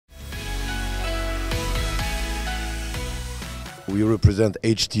We represent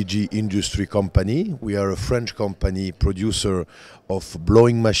HTG Industry Company. We are a French company producer of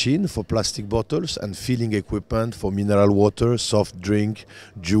blowing machine for plastic bottles and filling equipment for mineral water, soft drink,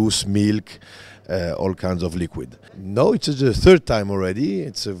 juice, milk, all kinds of liquid. No, it's the third time already.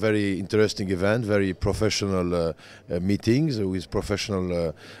 It's a very interesting event, very professional meetings with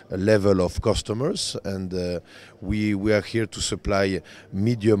professional level of customers, and we are here to supply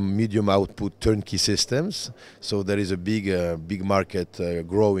medium output turnkey systems. So there is a big market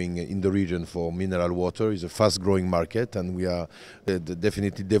growing in the region for mineral water. It's a fast growing market, and we are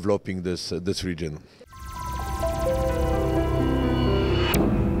definitely developing this region.